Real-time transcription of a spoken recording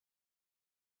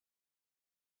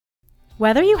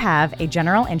Whether you have a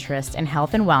general interest in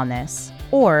health and wellness,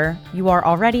 or you are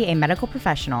already a medical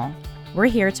professional, we're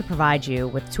here to provide you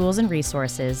with tools and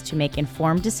resources to make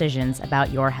informed decisions about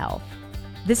your health.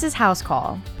 This is House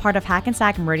Call, part of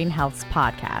Hackensack Meridian Health's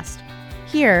podcast.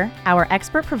 Here, our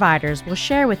expert providers will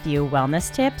share with you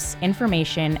wellness tips,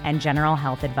 information, and general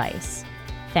health advice.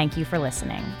 Thank you for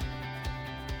listening.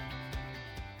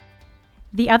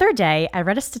 The other day, I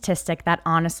read a statistic that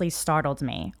honestly startled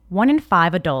me. 1 in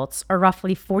 5 adults, or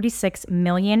roughly 46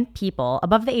 million people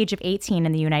above the age of 18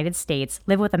 in the United States,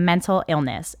 live with a mental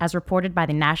illness, as reported by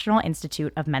the National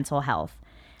Institute of Mental Health.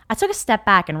 I took a step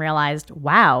back and realized,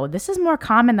 wow, this is more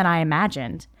common than I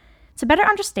imagined. To better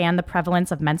understand the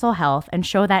prevalence of mental health and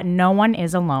show that no one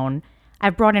is alone,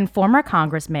 I've brought in former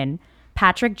Congressman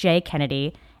Patrick J.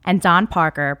 Kennedy and Don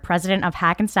Parker, president of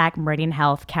Hackensack Meridian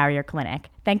Health Carrier Clinic.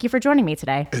 Thank you for joining me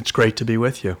today. It's great to be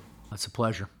with you. It's a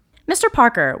pleasure. Mr.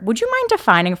 Parker, would you mind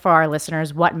defining for our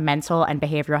listeners what mental and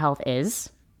behavioral health is?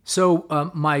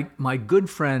 So my good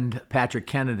friend Patrick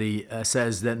Kennedy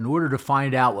says that in order to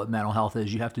find out what mental health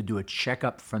is, you have to do a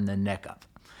checkup from the neck up,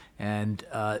 and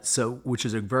which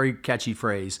is a very catchy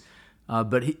phrase.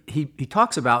 But he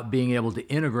talks about being able to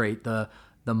integrate the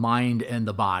mind and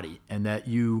the body, and that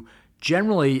you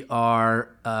generally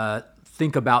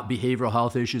think about behavioral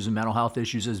health issues and mental health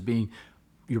issues as being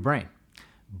your brain.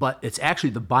 But it's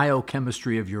actually the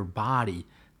biochemistry of your body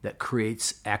that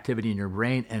creates activity in your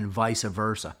brain and vice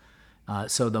versa.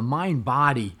 So the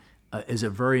mind-body is a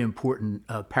very important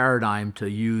paradigm to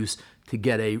use to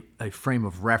get a frame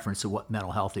of reference of what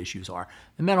mental health issues are.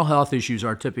 And mental health issues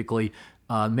are typically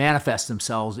manifest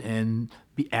themselves in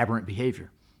aberrant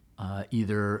behavior,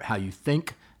 either how you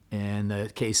think, in the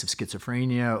case of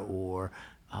schizophrenia, or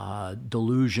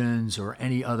delusions, or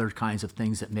any other kinds of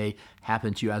things that may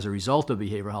happen to you as a result of a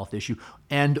behavioral health issue,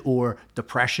 and or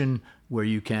depression, where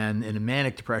you can, in a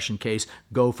manic depression case,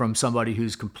 go from somebody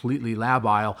who's completely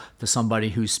labile to somebody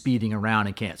who's speeding around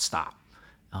and can't stop.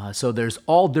 So there's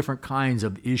all different kinds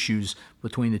of issues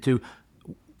between the two.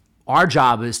 Our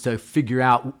job is to figure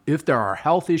out if there are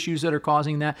health issues that are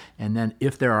causing that, and then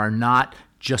if there are not,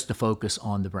 just to focus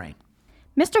on the brain.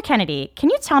 Mr. Kennedy, can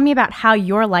you tell me about how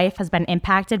your life has been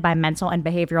impacted by mental and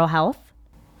behavioral health?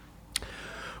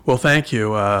 Well, thank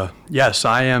you. Yes,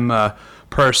 I am a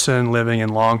person living in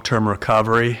long-term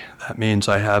recovery. That means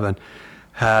I haven't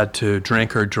had to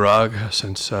drink or drug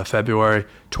since February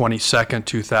 22nd,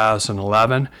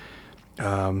 2011.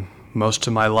 Most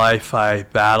of my life, I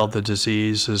battled the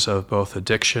diseases of both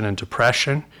addiction and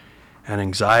depression and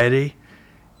anxiety.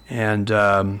 And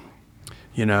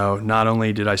not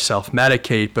only did I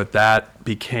self-medicate, but that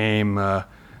became a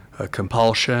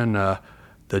compulsion,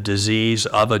 the disease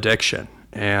of addiction.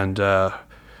 And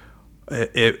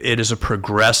it is a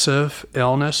progressive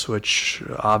illness, which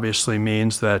obviously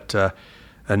means that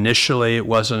initially it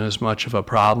wasn't as much of a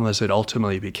problem as it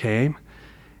ultimately became.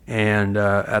 And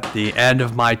at the end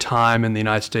of my time in the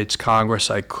United States Congress,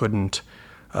 I couldn't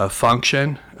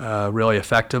function really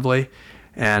effectively.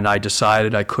 And I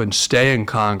decided I couldn't stay in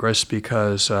Congress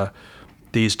because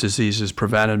these diseases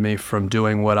prevented me from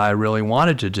doing what I really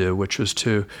wanted to do, which was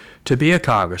to be a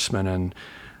congressman. And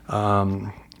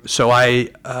so I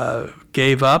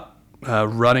gave up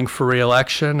running for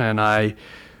re-election, and I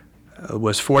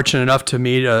was fortunate enough to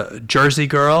meet a Jersey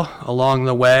girl along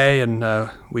the way, and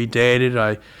we dated.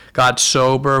 I got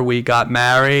sober, we got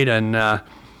married, and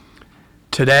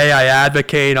today I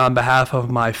advocate on behalf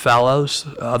of my fellows,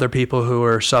 other people who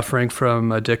are suffering from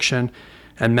addiction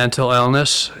and mental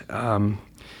illness.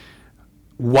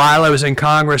 While I was in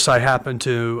Congress, I happened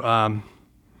to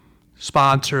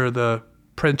sponsor the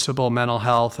principal mental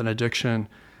health and addiction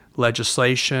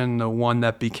legislation, the one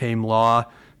that became law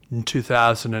in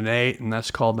 2008, and that's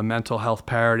called the Mental Health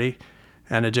Parity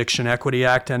and Addiction Equity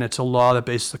Act. And it's a law that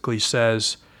basically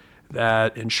says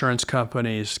that insurance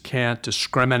companies can't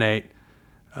discriminate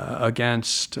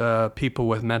against people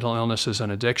with mental illnesses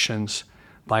and addictions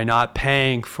by not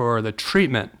paying for the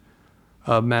treatment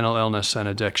of mental illness and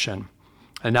addiction.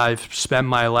 And I've spent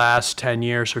my last 10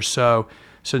 years or so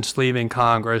since leaving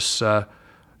Congress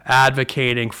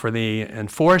advocating for the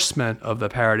enforcement of the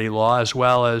parity law, as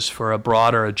well as for a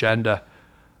broader agenda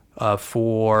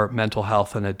for mental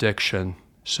health and addiction.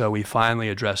 So we finally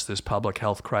addressed this public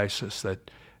health crisis that,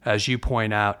 as you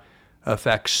point out,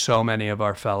 affects so many of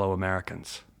our fellow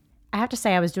Americans. I have to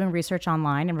say, I was doing research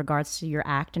online in regards to your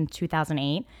act in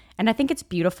 2008, and I think it's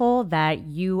beautiful that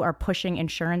you are pushing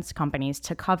insurance companies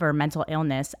to cover mental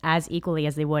illness as equally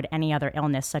as they would any other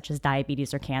illness, such as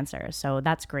diabetes or cancer. So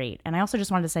that's great. And I also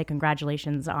just wanted to say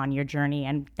congratulations on your journey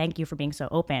and thank you for being so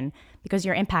open, because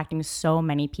you're impacting so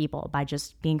many people by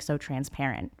just being so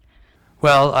transparent.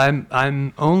 Well,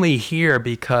 I'm only here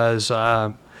because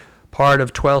part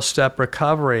of 12-step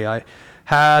recovery. I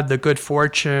had the good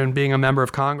fortune, being a member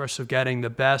of Congress, of getting the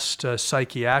best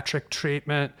psychiatric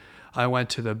treatment. I went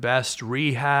to the best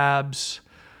rehabs,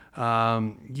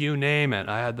 you name it.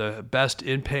 I had the best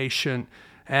inpatient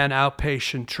and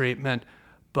outpatient treatment.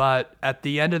 But at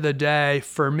the end of the day,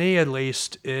 for me at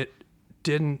least, it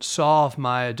didn't solve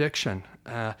my addiction.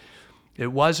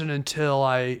 It wasn't until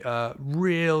I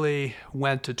really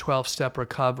went to 12-step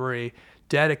recovery,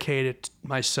 dedicated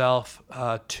myself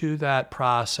to that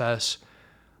process,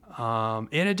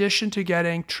 in addition to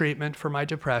getting treatment for my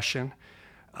depression,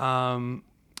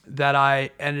 that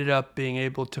I ended up being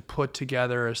able to put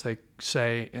together, as they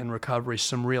say in recovery,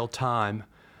 some real time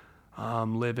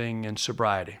living in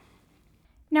sobriety.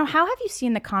 Now, how have you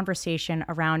seen the conversation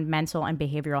around mental and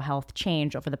behavioral health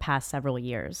change over the past several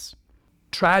years?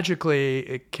 Tragically,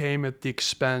 it came at the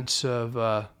expense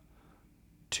of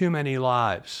too many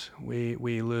lives.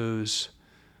 We lose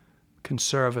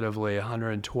conservatively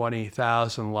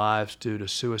 120,000 lives due to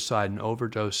suicide and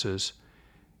overdoses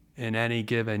in any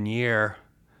given year,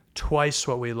 twice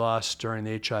what we lost during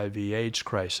the HIV/AIDS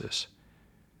crisis,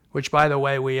 which, by the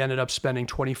way, we ended up spending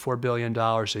 $24 billion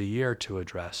a year to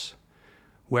address.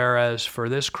 Whereas for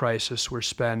this crisis, we're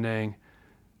spending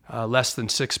less than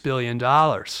 $6 billion.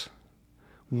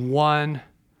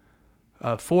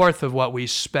 1/4 of what we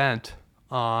spent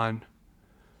on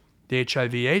the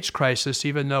HIV/AIDS crisis,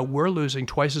 even though we're losing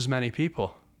twice as many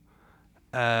people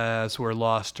as were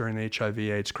lost during the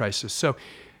HIV/AIDS crisis. So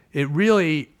it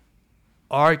really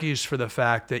argues for the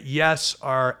fact that, yes,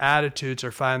 our attitudes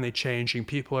are finally changing.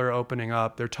 People are opening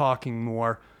up. They're talking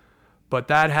more. But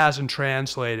that hasn't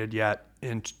translated yet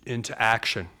into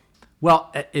action.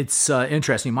 Well, it's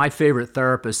interesting. My favorite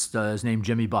therapist is named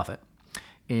Jimmy Buffett.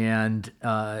 And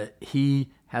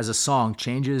he has a song,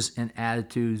 Changes in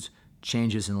Attitudes,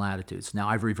 Changes in Latitudes. Now,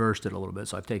 I've reversed it a little bit,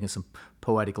 so I've taken some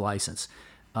poetic license.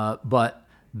 But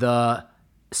the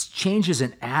changes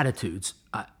in attitudes,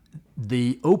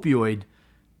 the opioid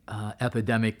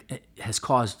epidemic has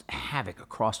caused havoc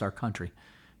across our country.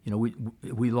 You know,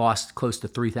 we lost close to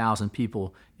 3,000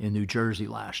 people in New Jersey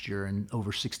last year and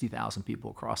over 60,000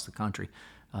 people across the country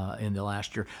in the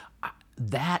last year.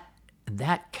 That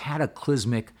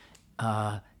cataclysmic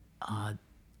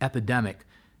epidemic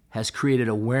has created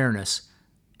awareness,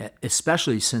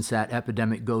 especially since that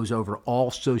epidemic goes over all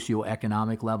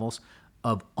socioeconomic levels,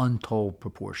 of untold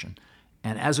proportion.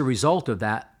 And as a result of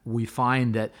that, we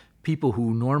find that people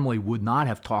who normally would not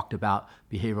have talked about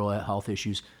behavioral health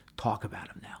issues talk about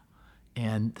them now.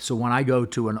 And so when I go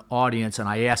to an audience and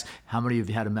I ask, how many of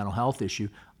you had a mental health issue,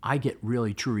 I get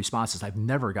really true responses. I've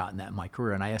never gotten that in my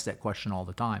career, and I ask that question all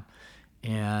the time.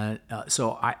 And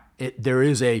there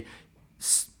is a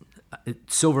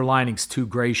silver linings too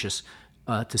gracious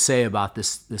to say about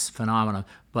this phenomenon,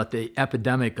 but the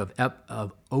epidemic of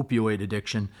opioid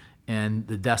addiction and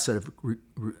the deaths that have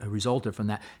resulted from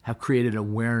that have created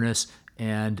awareness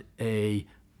and a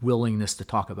willingness to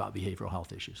talk about behavioral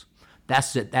health issues.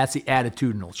 That's it. That's the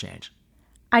attitudinal change.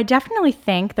 I definitely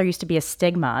think there used to be a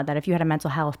stigma that if you had a mental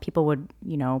health, people would,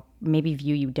 maybe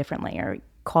view you differently or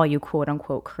call you quote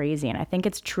unquote crazy. And I think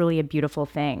it's truly a beautiful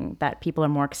thing that people are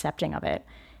more accepting of it.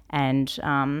 And,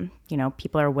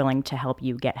 people are willing to help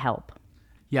you get help.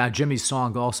 Yeah, Jimmy's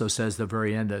song also says, the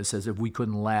very end, it says, if we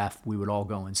couldn't laugh, we would all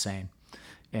go insane.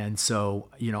 And so,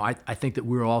 I think that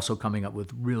we're also coming up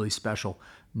with really special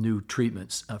new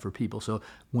treatments for people. So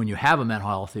when you have a mental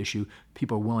health issue,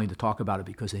 people are willing to talk about it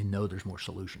because they know there's more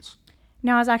solutions.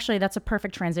 Now, that's a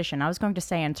perfect transition. I was going to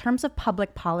say, in terms of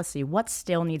public policy, what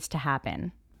still needs to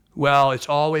happen? Well, it's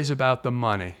always about the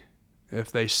money.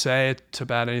 If they say it's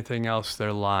about anything else,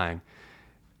 they're lying.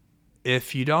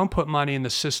 If you don't put money in the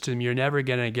system, you're never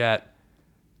going to get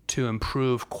to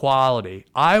improve quality.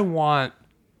 I want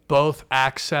both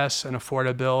access and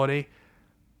affordability,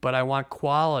 but I want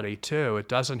quality too. It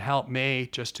doesn't help me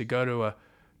just to go to a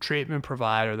treatment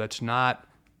provider that's not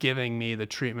giving me the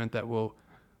treatment that will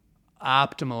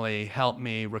optimally help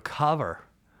me recover.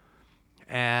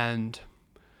 And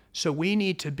so we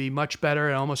need to be much better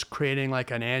at almost creating like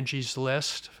an Angie's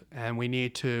List, and we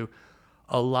need to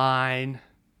align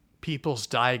people's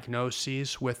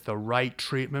diagnoses with the right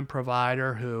treatment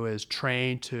provider who is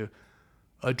trained to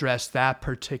address that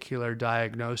particular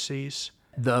diagnosis.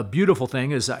 The beautiful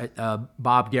thing is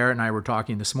Bob Garrett and I were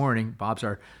talking this morning. Bob's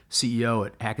our CEO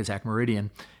at Hackensack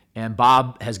Meridian, and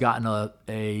Bob has gotten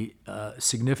a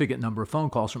significant number of phone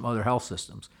calls from other health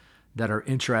systems that are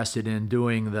interested in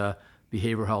doing the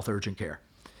behavioral health urgent care.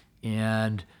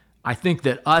 And I think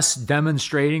that us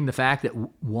demonstrating the fact that,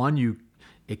 one,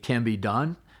 it can be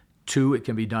done, two, it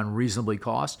can be done reasonably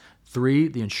cost, three,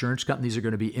 the insurance companies are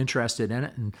going to be interested in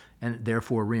it and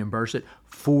therefore reimburse it,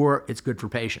 four, it's good for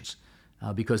patients.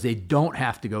 Because they don't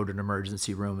have to go to an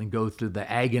emergency room and go through the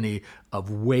agony of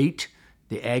wait,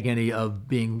 the agony of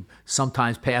being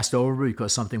sometimes passed over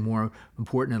because something more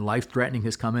important and life-threatening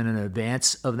has come in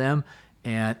advance of them.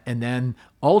 And then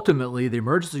ultimately the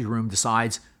emergency room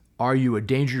decides, are you a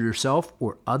danger to yourself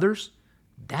or others?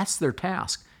 That's their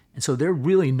task. And so they're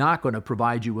really not going to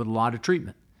provide you with a lot of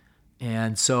treatment.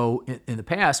 And so in the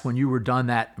past, when you were done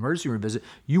that emergency room visit,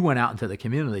 you went out into the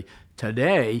community.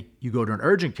 Today, you go to an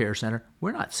urgent care center,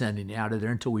 we're not sending you out of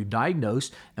there until we've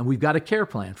diagnosed and we've got a care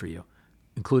plan for you,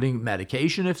 including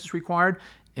medication if it's required,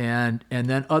 and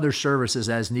then other services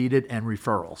as needed and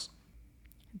referrals.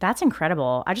 That's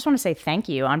incredible. I just want to say thank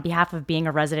you on behalf of being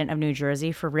a resident of New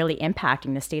Jersey for really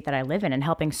impacting the state that I live in and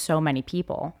helping so many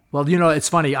people. Well, it's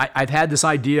funny. I've had this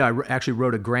idea. I actually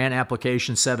wrote a grant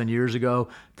application 7 years ago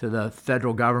to the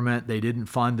federal government. They didn't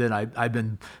fund it. I've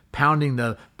been pounding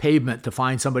the pavement to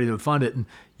find somebody to fund it. And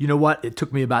you know what? It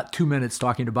took me about 2 minutes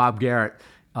talking to Bob Garrett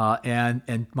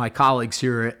and my colleagues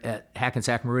here at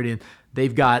Hackensack Meridian.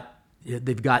 They've got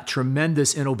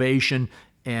tremendous innovation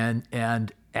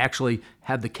and actually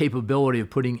have the capability of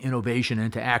putting innovation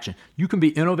into action. You can be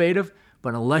innovative,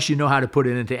 but unless you know how to put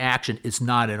it into action, it's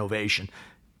not innovation.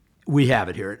 We have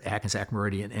it here at Hackensack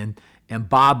Meridian, and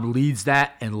Bob leads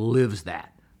that and lives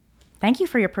that. Thank you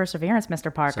for your perseverance,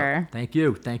 Mr. Parker. So, thank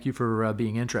you. Thank you for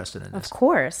being interested in this. Of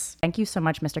course. Thank you so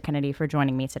much, Mr. Kennedy, for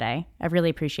joining me today. I really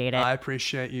appreciate it. I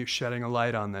appreciate you shedding a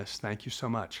light on this. Thank you so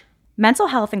much. Mental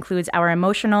health includes our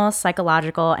emotional,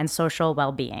 psychological, and social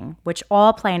well-being, which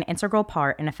all play an integral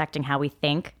part in affecting how we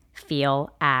think, feel,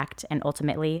 act, and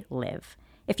ultimately live.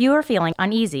 If you are feeling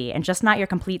uneasy and just not your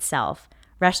complete self,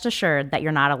 rest assured that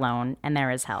you're not alone and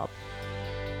there is help.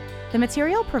 The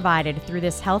material provided through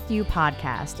this Health U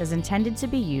podcast is intended to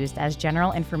be used as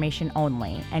general information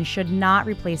only and should not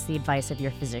replace the advice of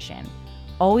your physician.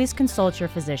 Always consult your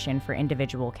physician for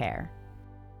individual care.